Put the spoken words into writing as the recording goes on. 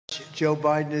Joe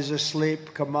Biden is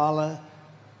asleep. Kamala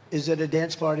is at a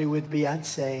dance party with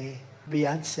Beyoncé.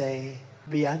 Beyoncé.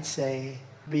 Beyoncé.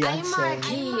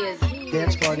 Beyoncé.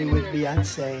 Dance party with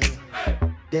Beyoncé.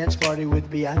 Dance party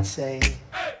with Beyoncé.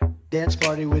 Dance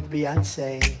party with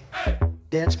Beyoncé.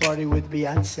 Dance party with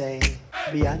Beyoncé.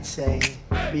 Beyoncé.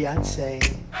 Beyoncé.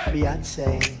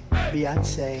 Beyoncé.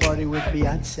 Beyoncé. Party with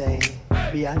Beyoncé.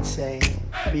 Beyoncé.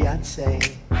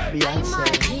 Beyoncé.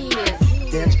 Beyoncé.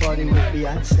 Dance party with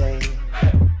Beyoncé.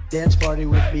 Dance party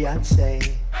with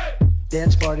Beyoncé.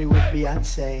 Dance party with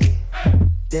Beyoncé.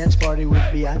 Dance party with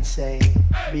Beyoncé.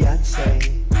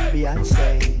 Beyoncé.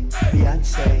 Beyoncé.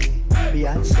 Beyoncé.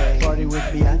 Beyoncé. Party with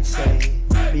Beyoncé.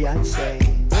 Beyoncé.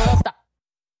 Stop.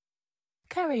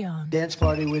 Carry on. Dance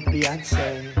party with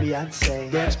Beyoncé. Beyoncé.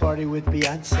 Dance party with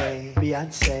Beyoncé.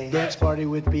 Beyoncé. Dance party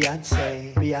with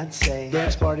Beyoncé. Beyoncé.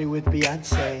 Dance party with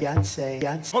Beyoncé. Beyoncé.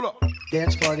 Beyoncé. Hold up.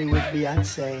 Dance party with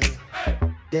Beyoncé.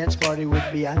 Dance party with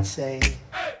Beyoncé.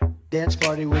 Dance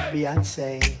party with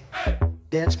Beyoncé.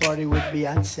 Dance party with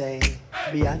Beyoncé.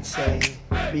 Beyoncé.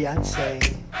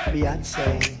 Beyoncé.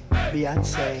 Beyoncé.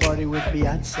 Beyoncé. Party with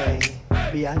Beyoncé.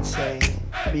 Beyoncé.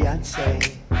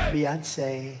 Beyoncé.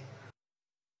 Beyoncé.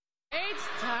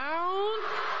 H-Town.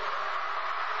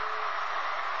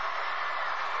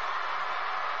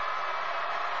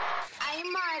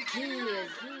 I'm Marquise.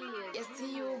 Yes to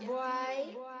you,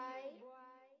 boy.